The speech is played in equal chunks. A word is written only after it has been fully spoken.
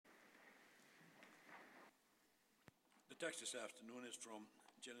text this afternoon is from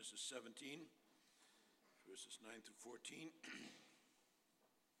Genesis 17, verses 9 through 14.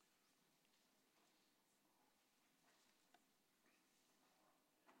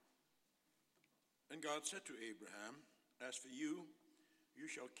 And God said to Abraham, "As for you, you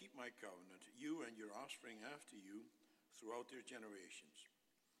shall keep my covenant, you and your offspring after you, throughout their generations.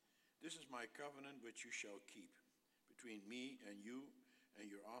 This is my covenant which you shall keep, between me and you and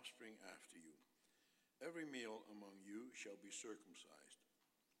your offspring after you. Every male among you shall be circumcised.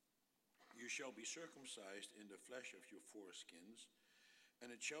 You shall be circumcised in the flesh of your foreskins,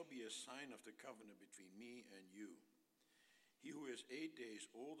 and it shall be a sign of the covenant between me and you. He who is 8 days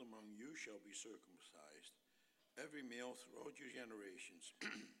old among you shall be circumcised, every male throughout your generations,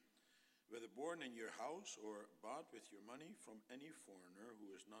 whether born in your house or bought with your money from any foreigner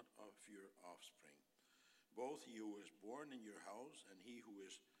who is not of your offspring. Both he who is born in your house and he who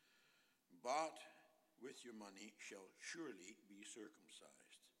is bought with your money shall surely be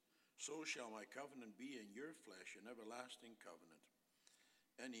circumcised. So shall my covenant be in your flesh, an everlasting covenant.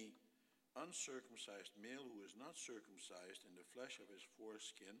 Any uncircumcised male who is not circumcised in the flesh of his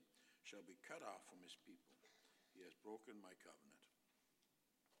foreskin shall be cut off from his people. He has broken my covenant."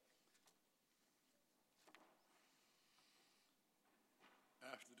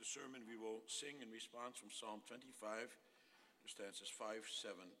 After the sermon, we will sing in response from Psalm 25, stanzas 5,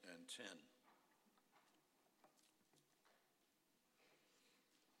 7, and 10.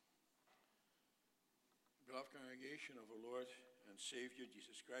 Beloved congregation of our Lord and Savior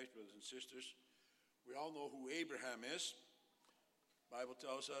Jesus Christ, brothers and sisters, we all know who Abraham is. The Bible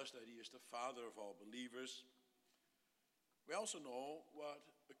tells us that he is the father of all believers. We also know what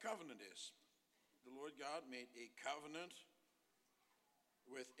a covenant is. The Lord God made a covenant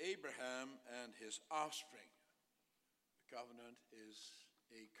with Abraham and his offspring. The covenant is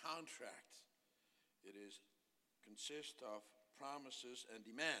a contract. It consists of promises and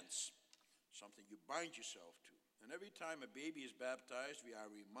demands, something you bind yourself to. And every time a baby is baptized, we are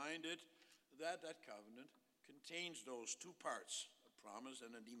reminded that that covenant contains those two parts, a promise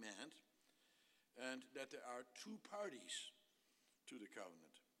and a demand, and that there are two parties to the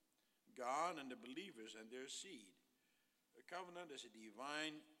covenant, God and the believers and their seed. A covenant is a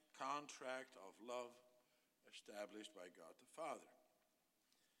divine contract of love established by God the Father.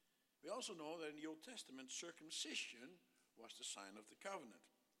 We also know that in the Old Testament, circumcision was the sign of the covenant.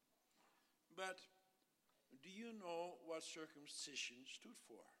 But do you know what circumcision stood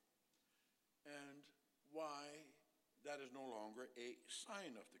for? And why that is no longer a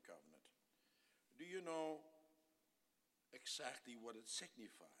sign of the covenant? Do you know exactly what it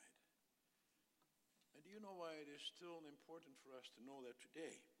signified? And do you know why it is still important for us to know that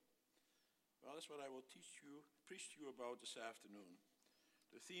today? Well, that's what I will preach to you about this afternoon.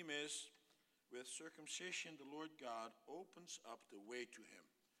 The theme is, with circumcision, the Lord God opens up the way to him.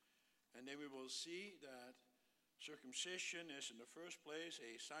 And then we will see that circumcision is, in the first place,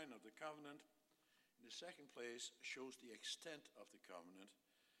 a sign of the covenant. In the second place, shows the extent of the covenant.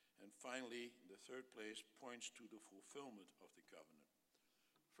 And finally, in the third place, points to the fulfillment of the covenant.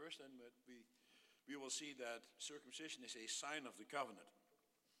 First, then, we will see that circumcision is a sign of the covenant.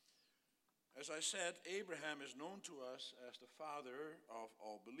 As I said, Abraham is known to us as the father of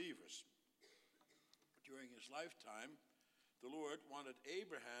all believers. During his lifetime, the Lord wanted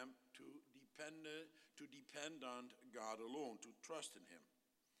Abraham to depend on God alone, to trust in him.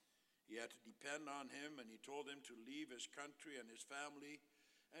 He had to depend on him, and he told him to leave his country and his family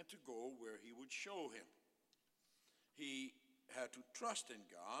and to go where he would show him. He had to trust in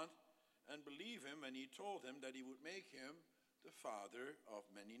God and believe him, and he told him that he would make him the father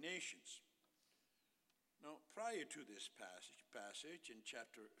of many nations. Now, prior to this passage in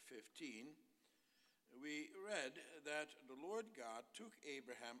chapter 15, we read that the Lord God took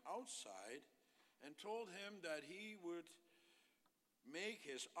Abraham outside and told him that he would make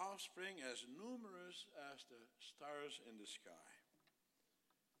his offspring as numerous as the stars in the sky.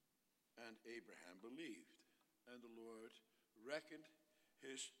 And Abraham believed, and the Lord reckoned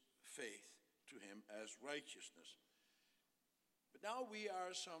his faith to him as righteousness. But now we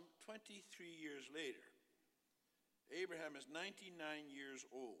are some 23 years later. Abraham is 99 years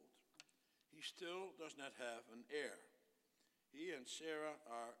old. He still does not have an heir. He and Sarah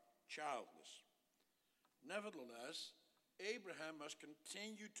are childless. Nevertheless, Abraham must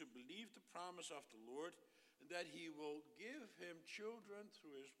continue to believe the promise of the Lord that he will give him children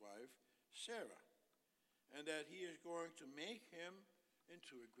through his wife, Sarah, and that he is going to make him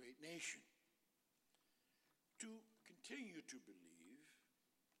into a great nation. To continue to believe,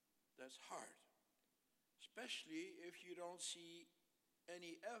 that's hard, especially if you don't see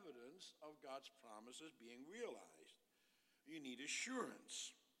any evidence of God's promises being realized. you need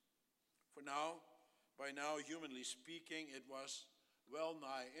assurance. By now, humanly speaking, it was well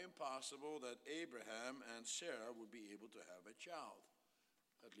nigh impossible that Abraham and Sarah would be able to have a child,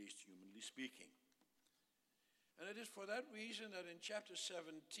 at least humanly speaking. And it is for that reason that in chapter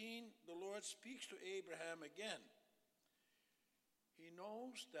 17, the Lord speaks to Abraham again. He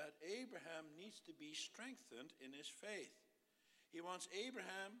knows that Abraham needs to be strengthened in his faith. He wants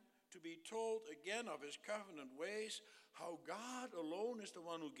Abraham to be told again of his covenant ways, how God alone is the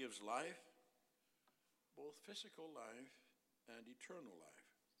one who gives life, both physical life and eternal life,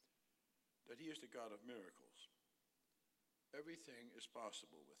 that he is the God of miracles. Everything is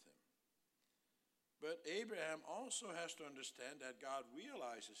possible with him. But Abraham also has to understand that God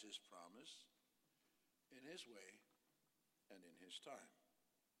realizes his promise in his way and in his time.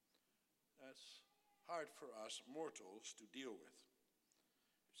 That's hard for us mortals to deal with.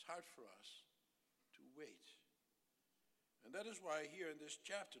 It's hard for us to wait. And that is why here in this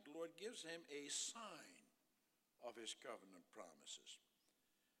chapter, the Lord gives him a sign of his covenant promises.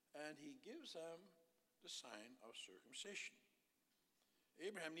 And he gives him the sign of circumcision.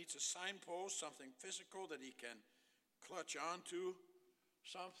 Abraham needs a signpost, something physical that he can clutch onto,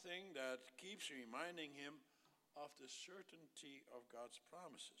 something that keeps reminding him of the certainty of God's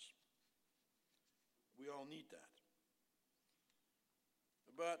promises. We all need that.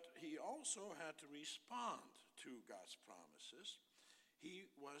 But he also had to respond to God's promises. He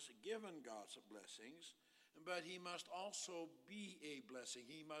was given God's blessings, but he must also be a blessing.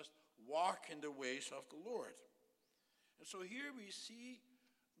 He must walk in the ways of the Lord. And so here we see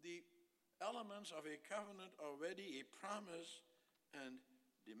the elements of a covenant already, a promise and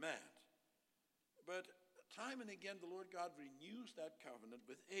demand. But time and again, the Lord God renews that covenant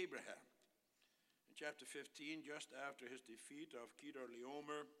with Abraham. In chapter 15, just after his defeat of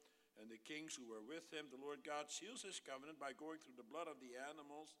Kedorlaomer and the kings who were with him, the Lord God seals his covenant by going through the blood of the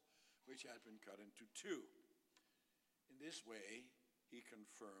animals which had been cut into two. In this way, he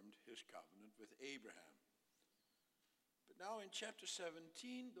confirmed his covenant with Abraham. But now in chapter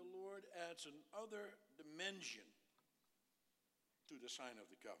 17, the Lord adds another dimension to the sign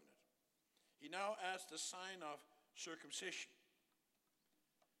of the covenant. He now adds the sign of circumcision.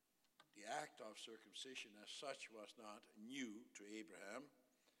 The act of circumcision as such was not new to Abraham.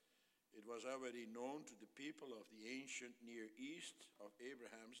 It was already known to the people of the ancient Near East of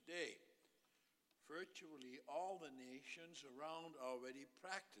Abraham's day. Virtually all the nations around already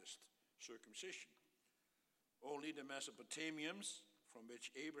practiced circumcision. Only the Mesopotamians, from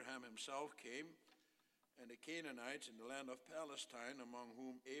which Abraham himself came, and the Canaanites in the land of Palestine, among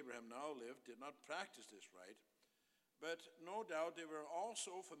whom Abraham now lived, did not practice this rite. But no doubt they were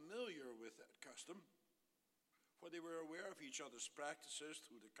also familiar with that custom, for they were aware of each other's practices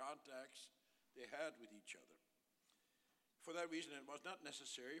through the contacts they had with each other. For that reason, it was not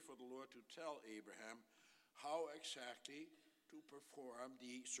necessary for the Lord to tell Abraham how exactly to perform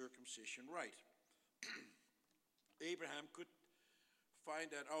the circumcision rite. Abraham could find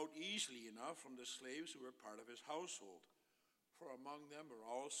that out easily enough from the slaves who were part of his household. For among them were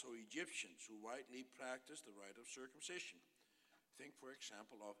also Egyptians who widely practiced the rite of circumcision. Think, for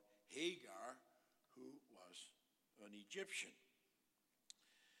example, of Hagar, who was an Egyptian.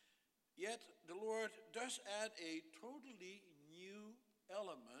 Yet the Lord does add a totally new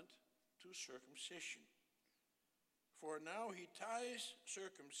element to circumcision. For now he ties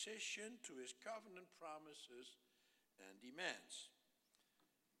circumcision to his covenant promises and demands.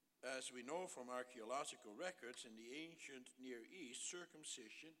 As we know from archaeological records in the ancient Near East,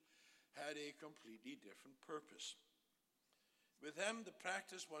 circumcision had a completely different purpose. With them, the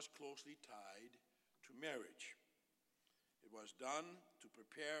practice was closely tied to marriage. It was done to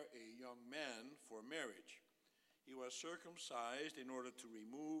prepare a young man for marriage. He was circumcised in order to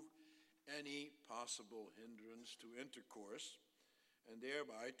remove any possible hindrance to intercourse, and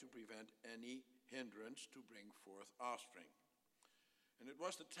thereby to prevent any hindrance to bring forth offspring. And it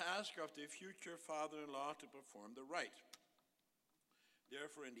was the task of the future father-in-law to perform the rite.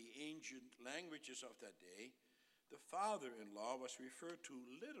 Therefore, in the ancient languages of that day, the father-in-law was referred to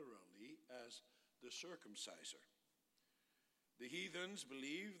literally as the circumciser. The heathens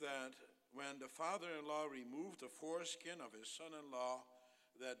believed that when the father-in-law removed the foreskin of his son-in-law,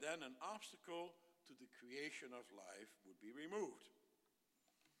 that then an obstacle to the creation of life would be removed.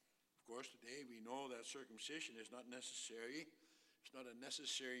 Of course, today we know that circumcision is not necessary. It's not a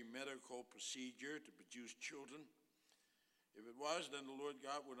necessary medical procedure to produce children. If it was, then the Lord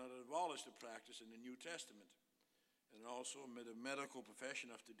God would not have abolished the practice in the New Testament. And also, the medical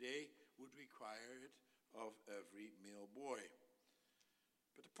profession of today would require it of every male boy.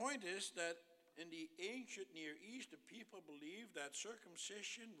 But the point is that In the ancient Near East, the people believed that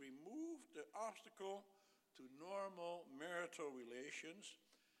circumcision removed the obstacle to normal marital relations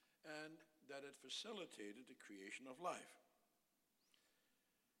and that it facilitated the creation of life.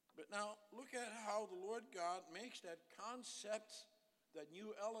 But now, look at how the Lord God makes that concept, that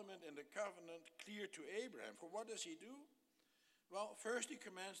new element in the covenant, clear to Abraham. For what does he do? Well, first he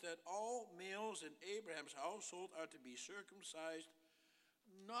commands that all males in Abraham's household are to be circumcised,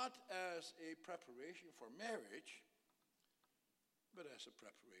 not as a preparation for marriage, but as a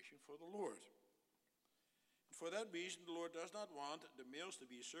preparation for the Lord. And for that reason, the Lord does not want the males to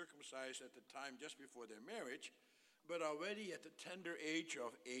be circumcised at the time just before their marriage, but already at the tender age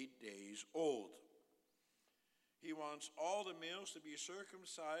of 8 days old. He wants all the males to be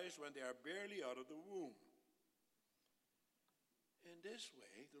circumcised when they are barely out of the womb. In this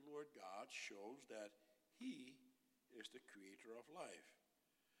way, the Lord God shows that he is the creator of life,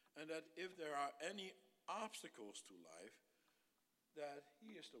 and that if there are any obstacles to life, that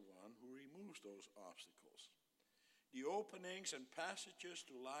he is the one who removes those obstacles. The openings and passages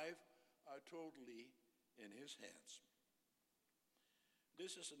to life are totally in his hands.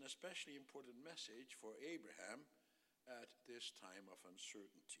 This is an especially important message for Abraham at this time of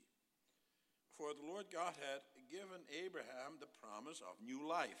uncertainty. For the Lord God had given Abraham the promise of new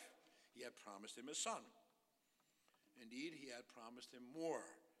life. He had promised him a son. Indeed, he had promised him more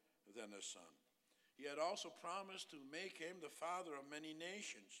than a son. He had also promised to make him the father of many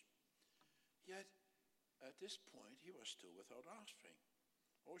nations. Yet, at this point, he was still without offspring.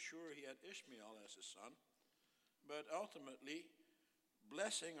 Oh, sure, he had Ishmael as his son, but ultimately,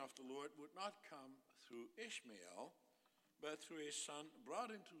 blessing of the Lord would not come through Ishmael, but through a son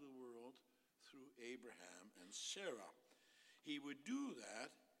brought into the world through Abraham and Sarah. He would do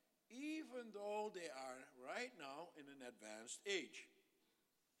that even though they are right now in an advanced age.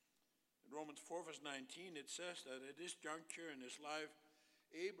 In Romans 4 verse 19, it says that at this juncture in his life,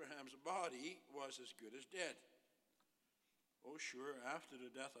 Abraham's body was as good as dead. Oh sure, after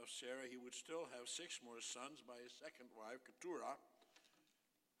the death of Sarah, he would still have 6 more sons by his second wife, Keturah,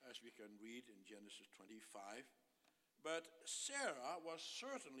 as we can read in Genesis 25. But Sarah was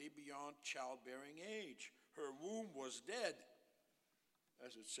certainly beyond childbearing age. Her womb was dead,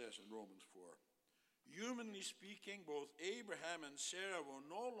 as it says in Romans 4. Humanly speaking, both Abraham and Sarah were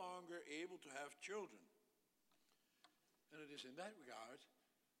no longer able to have children. And it is in that regard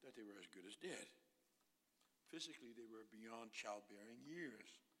that they were as good as dead. Physically, they were beyond childbearing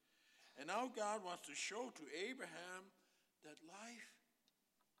years. And now God wants to show to Abraham that life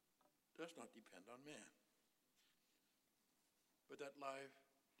does not depend on man, but that life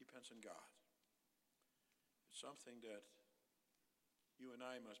depends on God. It's something that you and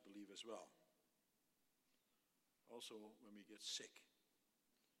I must believe as well. Also, when we get sick,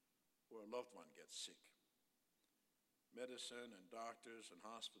 or a loved one gets sick, medicine and doctors and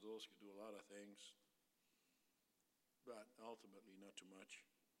hospitals can do a lot of things, but ultimately not too much.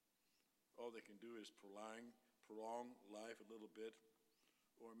 All they can do is prolong life a little bit,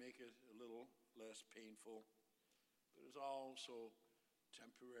 or make it a little less painful. But it's also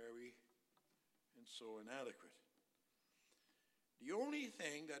temporary and so inadequate. The only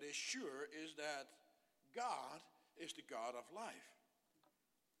thing that is sure is that God is the God of life,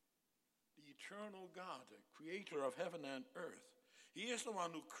 the eternal God, the creator of heaven and earth. He is the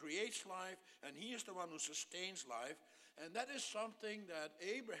one who creates life, and he is the one who sustains life, and that is something that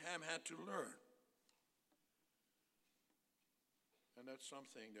Abraham had to learn. And that's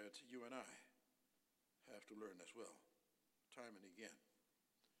something that you and I have to learn as well, time and again.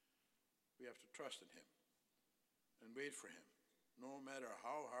 We have to trust in him and wait for him, no matter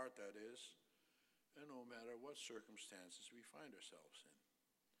how hard that is, and no matter what circumstances we find ourselves in.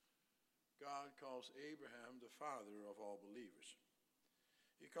 God calls Abraham the father of all believers.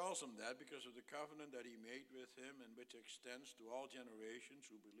 He calls him that because of the covenant that he made with him and which extends to all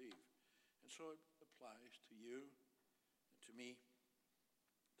generations who believe. And so it applies to you and to me.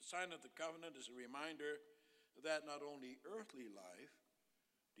 The sign of the covenant is a reminder that not only earthly life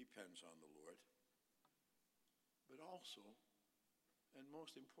depends on the Lord, but also, and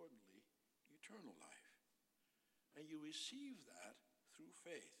most importantly, eternal life. And you receive that through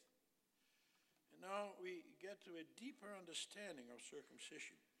faith. And now we get to a deeper understanding of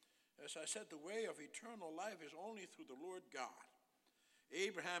circumcision. As I said, the way of eternal life is only through the Lord God.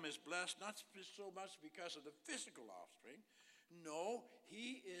 Abraham is blessed not so much because of the physical offspring. No,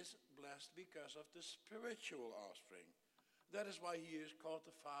 he is blessed because of the spiritual offspring. That is why he is called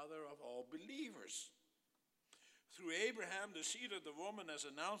the father of all believers. Through Abraham, the seed of the woman, as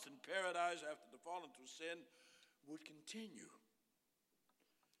announced in paradise after the fall into sin, would continue.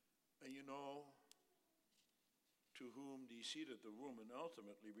 And And you know to whom the seed of the woman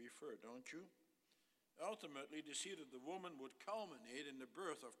ultimately referred, don't you? Ultimately, the seed of the woman would culminate in the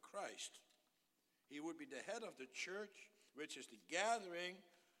birth of Christ. He would be the head of the church, which is the gathering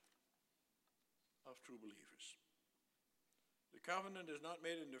of true believers. The covenant is not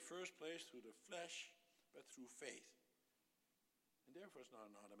made in the first place through the flesh, but through faith. And therefore, it's not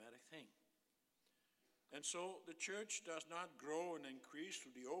an automatic thing. And so the church does not grow and increase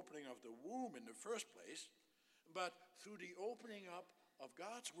through the opening of the womb in the first place, but through the opening up of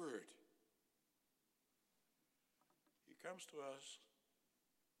God's word. He comes to us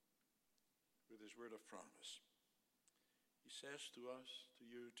with his word of promise. He says to us, to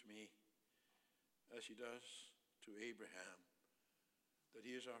you, to me, as he does to Abraham, that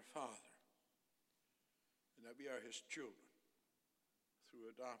he is our Father and that we are his children through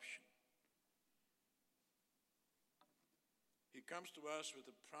adoption. He comes to us with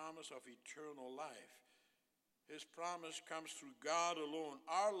the promise of eternal life. His promise comes through God alone.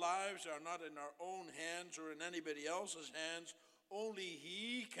 Our lives are not in our own hands or in anybody else's hands. Only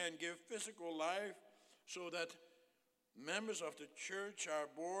he can give physical life so that members of the church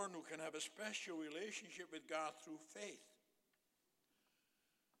are born who can have a special relationship with God through faith.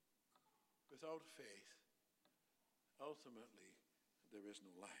 Without faith, ultimately, there is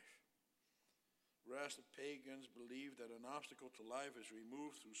no life. Whereas the pagans believed that an obstacle to life is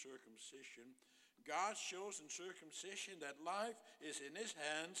removed through circumcision, God shows in circumcision that life is in his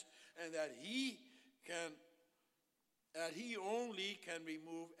hands and that he only can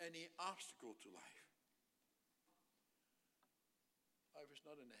remove any obstacle to life. Life is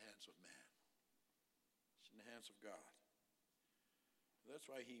not in the hands of man. It's in the hands of God. That's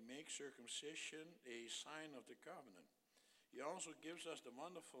why he makes circumcision a sign of the covenant. He also gives us the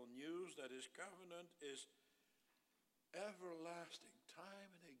wonderful news that his covenant is everlasting,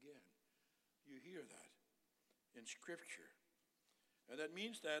 time and again. You hear that in Scripture. And that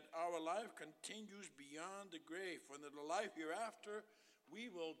means that our life continues beyond the grave. For in the life hereafter, we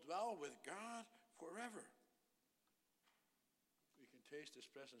will dwell with God forever. We can taste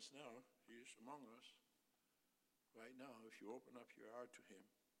his presence now. He is among us right now if you open up your heart to him.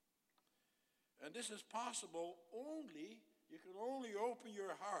 And this is possible you can only open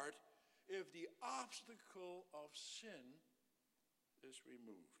your heart if the obstacle of sin is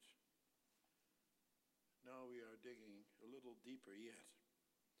removed. Now we are digging a little deeper yet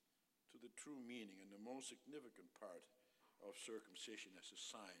to the true meaning and the most significant part of circumcision as a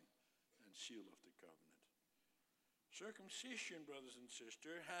sign and seal of the covenant. Circumcision, brothers and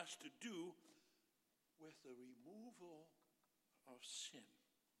sisters, has to do with the removal of sin.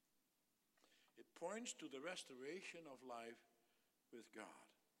 It points to the restoration of life with God.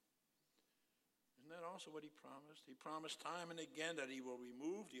 Isn't that also what he promised? He promised time and again that he will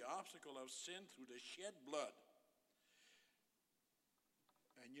remove the obstacle of sin through the shed blood.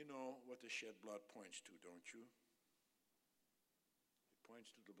 And you know what the shed blood points to, don't you? It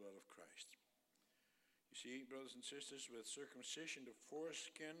points to the blood of Christ. You see, brothers and sisters, with circumcision, the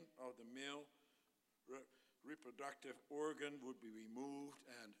foreskin of the male reproductive organ would be removed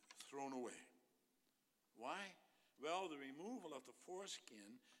and thrown away. Why? Well, the removal of the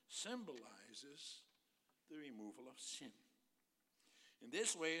foreskin symbolizes the removal of sin. In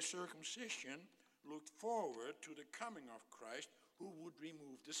this way, circumcision looked forward to the coming of Christ, who would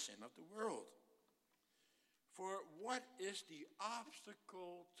remove the sin of the world. For what is the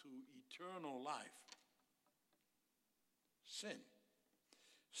obstacle to eternal life? Sin.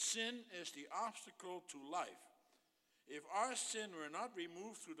 Sin is the obstacle to life. If our sin were not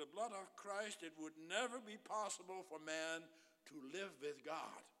removed through the blood of Christ, it would never be possible for man to live with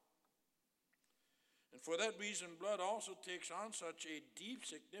God. And for that reason, blood also takes on such a deep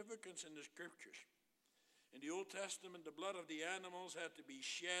significance in the Scriptures. In the Old Testament, the blood of the animals had to be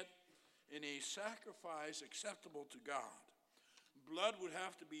shed in a sacrifice acceptable to God. Blood would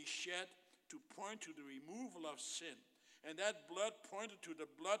have to be shed to point to the removal of sin. And that blood pointed to the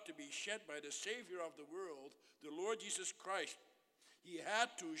blood to be shed by the Savior of the world, the Lord Jesus Christ. He had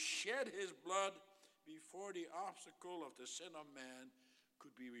to shed his blood before the obstacle of the sin of man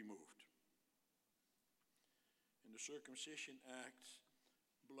could be removed. In the circumcision act,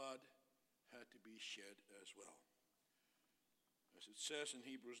 blood had to be shed as well. As it says in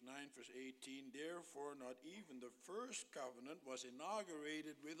Hebrews 9, verse 18, therefore not even the first covenant was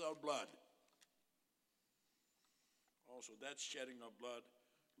inaugurated without blood. Also, that shedding of blood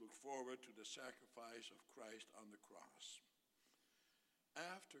looked forward to the sacrifice of Christ on the cross.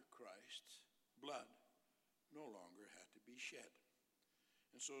 After Christ, blood no longer had to be shed.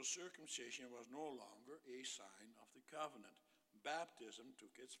 And so circumcision was no longer a sign of the covenant. baptism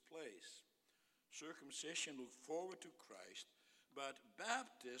took its place. Circumcision looked forward to Christ, but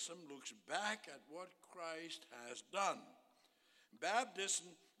baptism looks back at what Christ has done.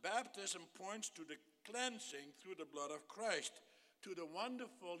 Baptism points to the cleansing through the blood of Christ, to the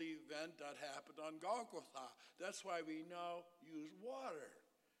wonderful event that happened on Golgotha. That's why we now use water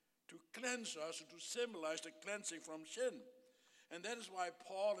to cleanse us, to symbolize the cleansing from sin. And that is why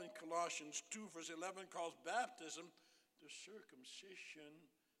Paul in Colossians 2, verse 11, calls baptism the circumcision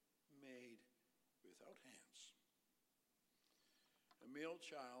made without hands. A male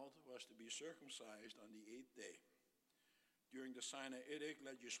child was to be circumcised on the 8th day. During the Sinaitic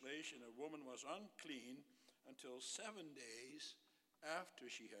legislation, a woman was unclean until 7 days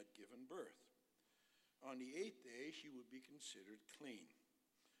after she had given birth. On the 8th day, she would be considered clean.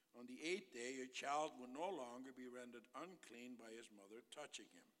 On the 8th day, a child would no longer be rendered unclean by his mother touching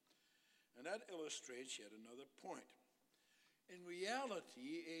him. And that illustrates yet another point. In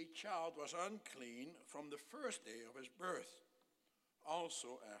reality, a child was unclean from the first day of his birth,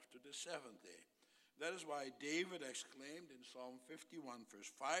 also after the 7th day. That is why David exclaimed in Psalm 51,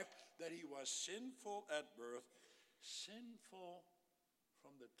 verse 5, that he was sinful at birth, sinful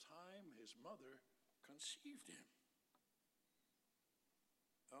from the time his mother conceived him.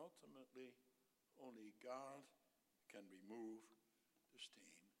 Ultimately, only God can remove the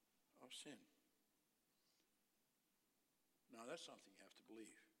stain of sin. Now, that's something you have to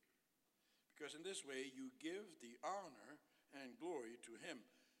believe. Because in this way, you give the honor and glory to him.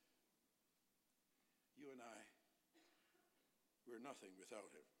 You and I, we're nothing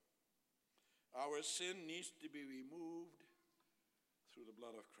without him. Our sin needs to be removed through the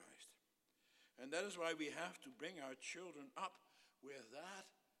blood of Christ. And that is why we have to bring our children up with that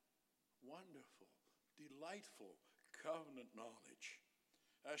wonderful, delightful covenant knowledge.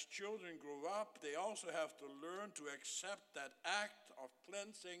 As children grow up, they also have to learn to accept that act of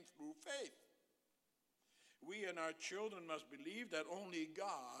cleansing through faith. We and our children must believe that only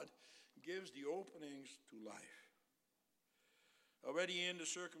God gives the openings to life. Already in the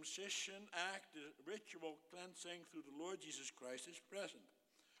circumcision act, the ritual cleansing through the Lord Jesus Christ is present.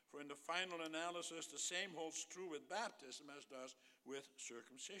 For in the final analysis, the same holds true with baptism as does with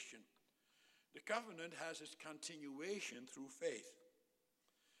circumcision. The covenant has its continuation through faith.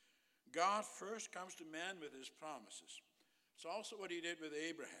 God first comes to man with his promises. It's also what he did with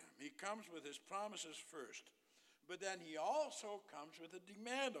Abraham. He comes with his promises first, but then he also comes with a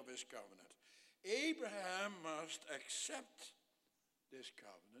demand of his covenant. Abraham must accept this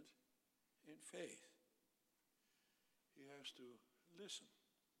covenant in faith. He has to listen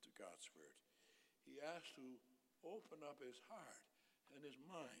to God's word. He has to open up his heart and his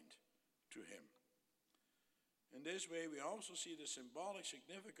mind to him. In this way, we also see the symbolic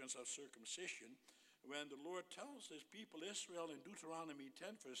significance of circumcision when the Lord tells his people Israel in Deuteronomy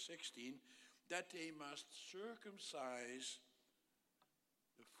 10, verse 16, that they must circumcise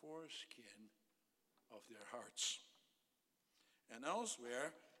the foreskin of their hearts. And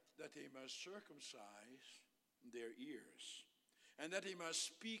elsewhere, that they must circumcise their ears, and that they must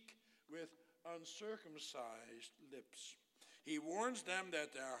speak with uncircumcised lips. He warns them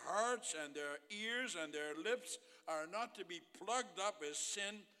that their hearts and their ears and their lips are not to be plugged up with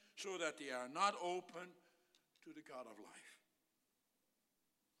sin, so that they are not open to the God of life.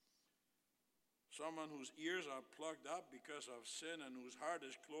 Someone whose ears are plugged up because of sin and whose heart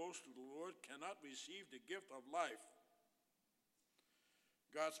is closed to the Lord cannot receive the gift of life.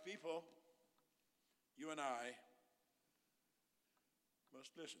 God's people, you and I,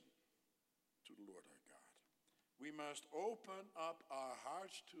 must listen to the Lord our God. We must open up our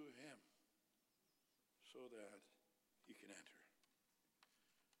hearts to him so that he can enter.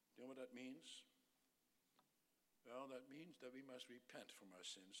 You know what that means? Well, that means that we must repent from our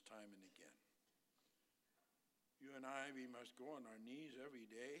sins time and again. You and I, we must go on our knees every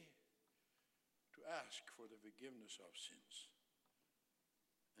day to ask for the forgiveness of sins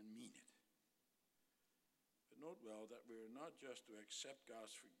and mean it. But note well that we're not just to accept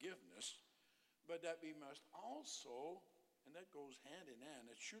God's forgiveness, but that we must also, and that goes hand in hand,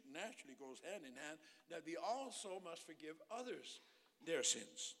 it should naturally goes hand in hand, that we also must forgive others their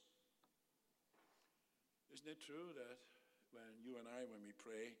sins. Isn't it true that when you and I, when we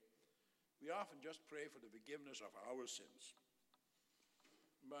pray, we often just pray for the forgiveness of our sins?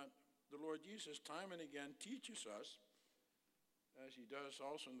 But the Lord Jesus time and again teaches us, as he does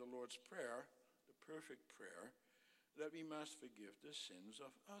also in the Lord's Prayer, the perfect prayer, that we must forgive the sins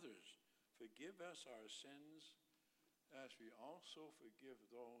of others. Forgive us our sins as we also forgive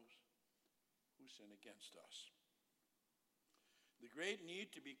those who sin against us. The great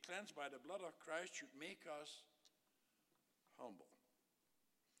need to be cleansed by the blood of Christ should make us humble.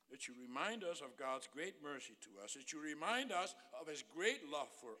 It should remind us of God's great mercy to us. It should remind us of his great love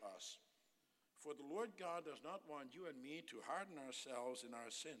for us. For the Lord God does not want you and me to harden ourselves in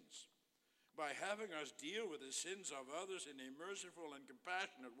our sins. By having us deal with the sins of others in a merciful and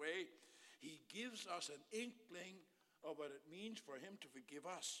compassionate way, he gives us an inkling of what it means for him to forgive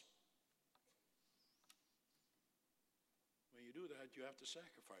us. When you do that, you have to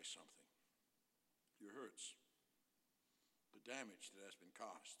sacrifice something. Your hurts, the damage that has been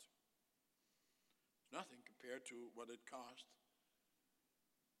caused. It's nothing compared to what it cost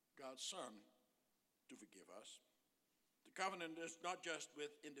God's Son to forgive us. The covenant is not just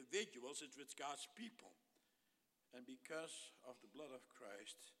with individuals, it's with God's people. And because of the blood of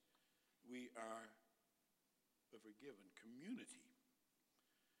Christ, we are a forgiven community.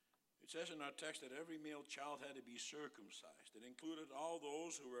 It says in our text that every male child had to be circumcised. It included all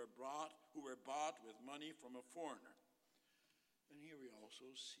those who were bought with money from a foreigner. And here we also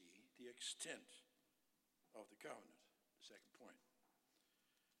see the extent of the covenant. The second point.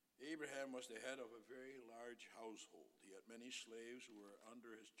 Abraham was the head of a very large household. He had many slaves who were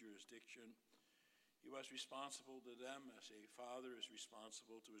under his jurisdiction. He was responsible to them as a father is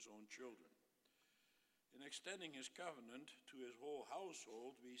responsible to his own children. In extending his covenant to his whole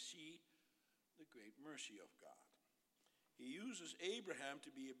household, we see the great mercy of God. He uses Abraham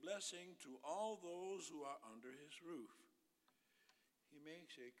to be a blessing to all those who are under his roof. He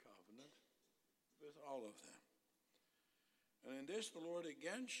makes a covenant with all of them. And in this, the Lord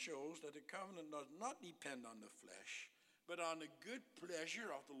again shows that the covenant does not depend on the flesh, but on the good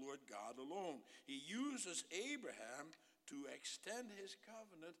pleasure of the Lord God alone. He uses Abraham to extend his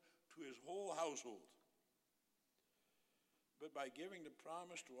covenant to his whole household. But by giving the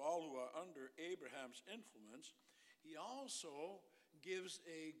promise to all who are under Abraham's influence, he also gives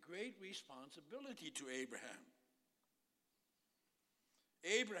a great responsibility to Abraham.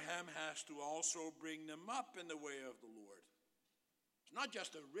 Abraham has to also bring them up in the way of the Lord. It's not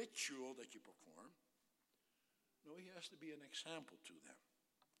just a ritual that you perform. No, he has to be an example to them.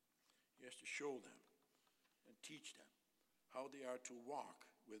 He has to show them and teach them how they are to walk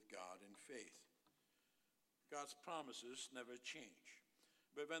with God in faith. God's promises never change.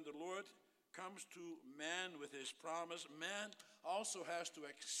 But when the Lord comes to man with his promise, man also has to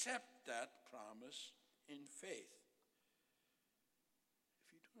accept that promise in faith.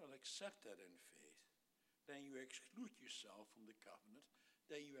 If you do not accept that in faith, then you exclude yourself from the covenant,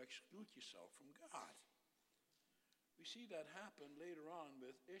 then you exclude yourself from God. We see that happen later on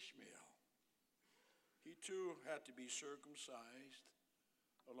with Ishmael. He too had to be circumcised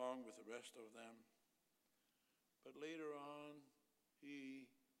along with the rest of them. But later on, he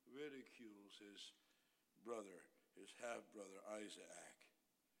ridicules his brother, his half-brother Isaac.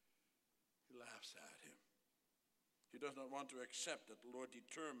 He laughs at him. He does not want to accept that the Lord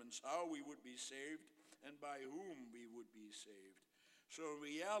determines how we would be saved and by whom we would be saved. So in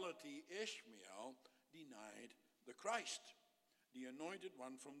reality, Ishmael denied the Christ, the anointed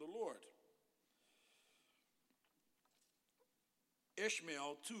one from the Lord.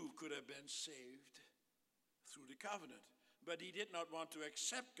 Ishmael too could have been saved through the covenant, but he did not want to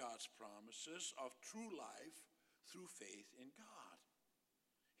accept God's promises of true life through faith in God.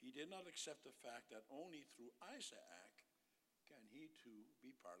 He did not accept the fact that only through Isaac can he too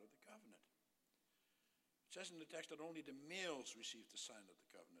be part of the covenant. It says in the text that only the males received the sign of the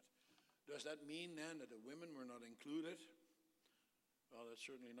covenant. Does that mean then that the women were not included? Well, that's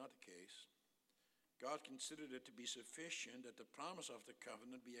certainly not the case. God considered it to be sufficient that the promise of the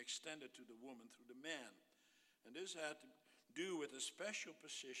covenant be extended to the woman through the man. And this had to do with the special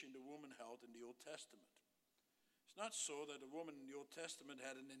position the woman held in the Old Testament. It's not so that a woman in the Old Testament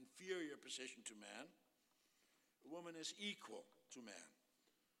had an inferior position to man. A woman is equal to man,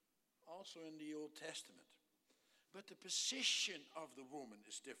 also in the Old Testament. But the position of the woman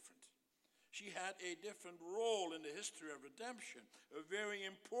is different. She had a different role in the history of redemption, a very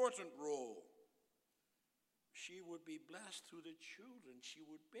important role. She would be blessed through the children she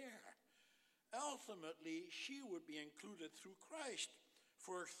would bear. Ultimately, she would be included through Christ.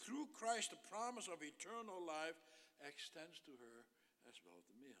 For through Christ, the promise of eternal life extends to her as well as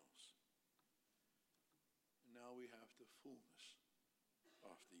the males. And now we have the fullness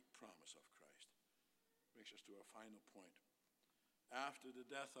of the promise of Christ. Brings us to our final point. After the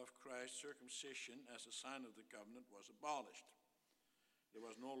death of Christ, circumcision as a sign of the covenant was abolished. There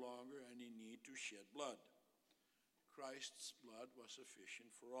was no longer any need to shed blood. Christ's blood was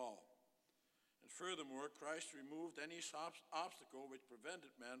sufficient for all. And furthermore, Christ removed any obstacle which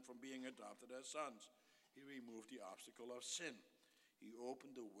prevented men from being adopted as sons. He removed the obstacle of sin. He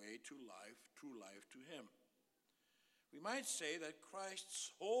opened the way to life, true life to him. We might say that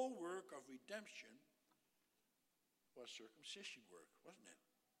Christ's whole work of redemption was circumcision work, wasn't it?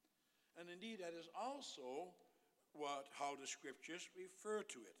 And indeed, that is also how the scriptures refer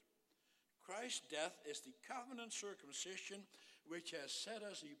to it. Christ's death is the covenant circumcision which has set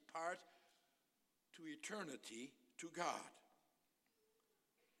us apart to eternity to God.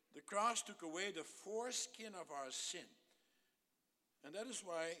 The cross took away the foreskin of our sin. And that is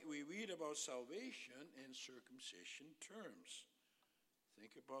why we read about salvation in circumcision terms.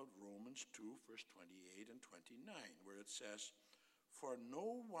 Think about Romans 2, verse 28 and 29, where it says, "For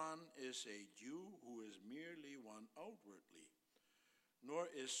no one is a Jew who is merely one outwardly, nor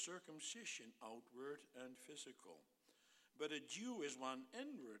is circumcision outward and physical. But a Jew is one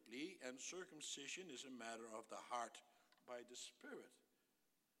inwardly, and circumcision is a matter of the heart by the Spirit,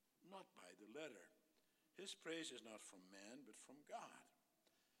 not by the letter. His praise is not from man, but from God."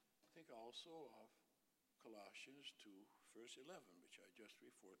 Think also of Colossians 2, verse 11, which I just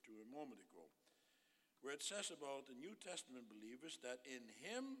referred to a moment ago, where it says about the New Testament believers that in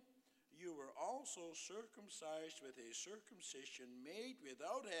him you were also circumcised with a circumcision made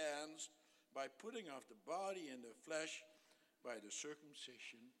without hands, by putting off the body and the flesh by the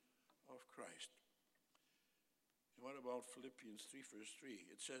circumcision of Christ. And what about Philippians 3, verse 3?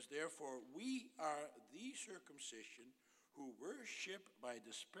 It says, "Therefore we are the circumcision who worship by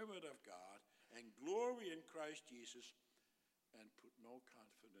the Spirit of God and glory in Christ Jesus and put no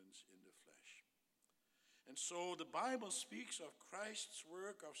confidence in the flesh." And so the Bible speaks of Christ's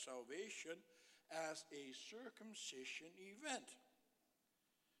work of salvation as a circumcision event.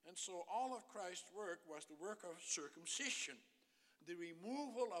 And so all of Christ's work was the work of circumcision, the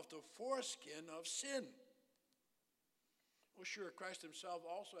removal of the foreskin of sin. Well, sure, Christ himself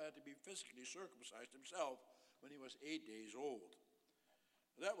also had to be physically circumcised himself when he was 8 days old.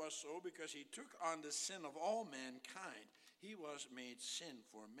 That was so because he took on the sin of all mankind. He was made sin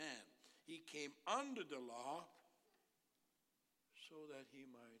for man. He came under the law so that he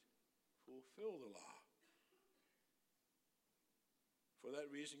might fulfill the law. For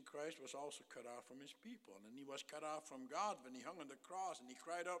that reason, Christ was also cut off from his people. And he was cut off from God when he hung on the cross, and he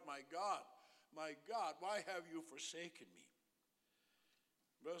cried out, my God, why have you forsaken me?"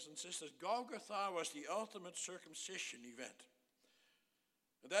 Brothers and sisters, Golgotha was the ultimate circumcision event.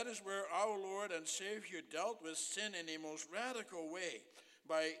 And that is where our Lord and Savior dealt with sin in a most radical way.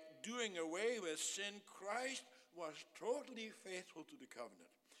 By doing away with sin, Christ was totally faithful to the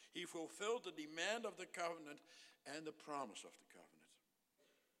covenant. He fulfilled the demand of the covenant and the promise of the covenant.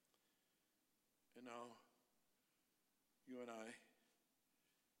 And now, you and I,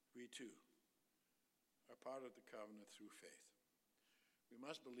 we too, are part of the covenant through faith. We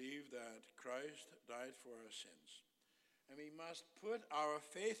must believe that Christ died for our sins. And we must put our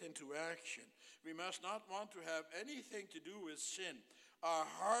faith into action. We must not want to have anything to do with sin. Our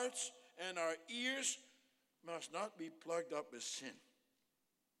hearts and our ears must not be plugged up with sin,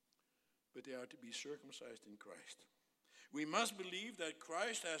 but they are to be circumcised in Christ. We must believe that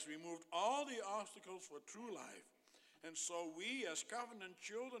Christ has removed all the obstacles for true life. And so we, as covenant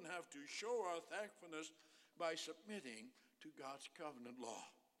children, have to show our thankfulness by submitting to God's covenant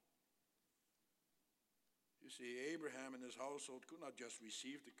law. You see, Abraham and his household could not just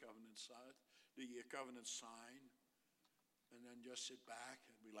receive the covenant sign and then just sit back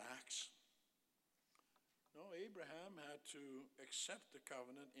and relax. No, Abraham had to accept the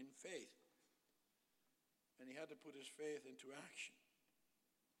covenant in faith. And he had to put his faith into action.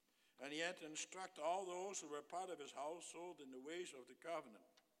 And he had to instruct all those who were part of his household in the ways of the covenant.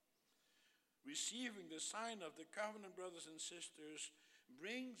 Receiving the sign of the covenant, brothers and sisters,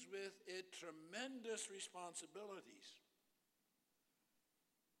 brings with it tremendous responsibilities.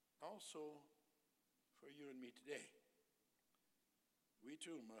 Also for you and me today. We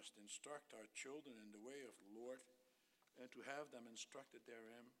too must instruct our children in the way of the Lord, and to have them instructed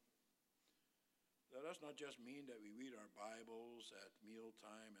therein. That does not just mean that we read our Bibles at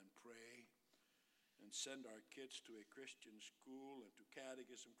mealtime and pray and send our kids to a Christian school and to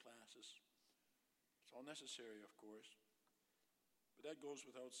catechism classes. It's all necessary, of course. But that goes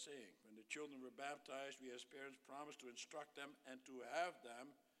without saying. When the children were baptized, we as parents promised to instruct them and to have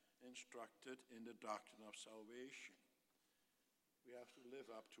them instructed in the doctrine of salvation. We have to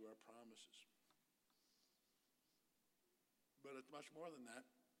live up to our promises. But it's much more than that.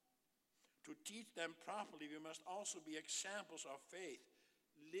 To teach them properly, we must also be examples of faith,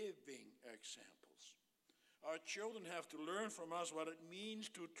 living examples. Our children have to learn from us what it means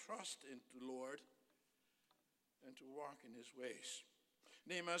to trust in the Lord and to walk in his ways.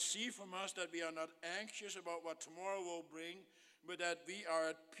 They must see from us that we are not anxious about what tomorrow will bring, but that we are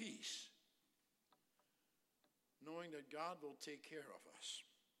at peace. knowing that God will take care of us,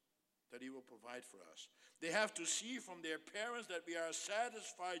 that he will provide for us. They have to see from their parents that we are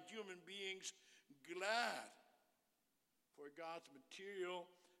satisfied human beings, glad for God's material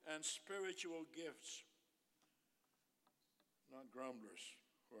and spiritual gifts, not grumblers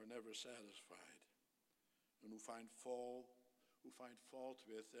who are never satisfied and who find fault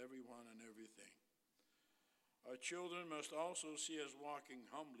with everyone and everything. Our children must also see us walking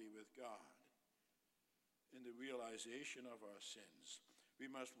humbly with God in the realization of our sins. We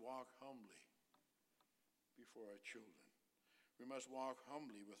must walk humbly before our children. We must walk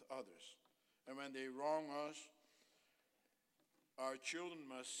humbly with others. And when they wrong us, our children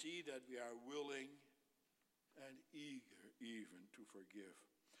must see that we are willing and eager even to forgive.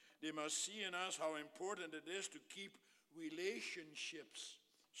 They must see in us how important it is to keep relationships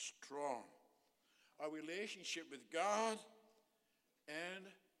strong. Our relationship with God and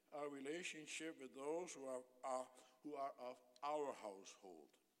our relationship with those who are of our household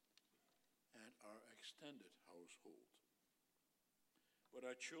and our extended household. But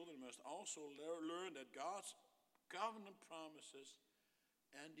our children must also learn that God's covenant promises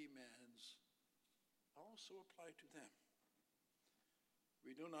and demands also apply to them.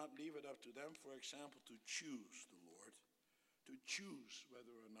 We do not leave it up to them, for example, to choose the Lord, to choose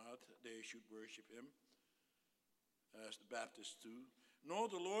whether or not they should worship him, as the Baptists do. No,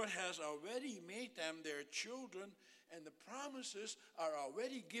 the Lord has already made them their children, and the promises are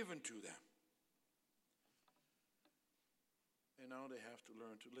already given to them. And now they have to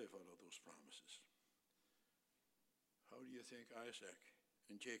learn to live out of those promises. How do you think Isaac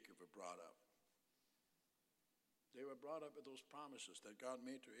and Jacob were brought up? They were brought up with those promises that God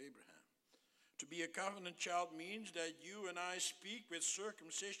made to Abraham. To be a covenant child means that you and I speak with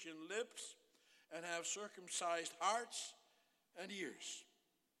circumcision lips and have circumcised hearts and ears.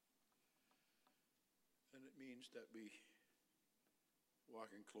 And it means that we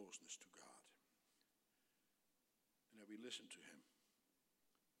walk in closeness to God. And that we listen to him,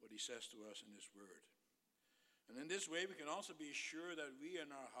 what he says to us in his word. And in this way we can also be sure that we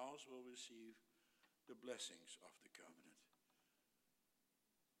in our house will receive the blessings of the covenant.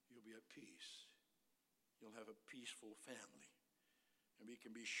 You'll be at peace. You'll have a peaceful family. And we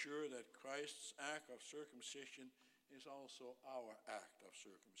can be sure that Christ's act of circumcision is also our act of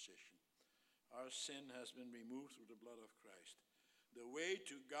circumcision. Our sin has been removed through the blood of Christ. The way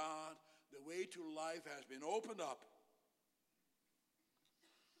to God, the way to life has been opened up.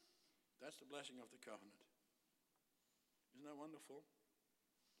 That's the blessing of the covenant. Isn't that wonderful?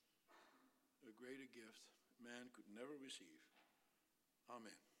 A greater gift man could never receive.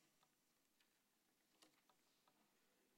 Amen.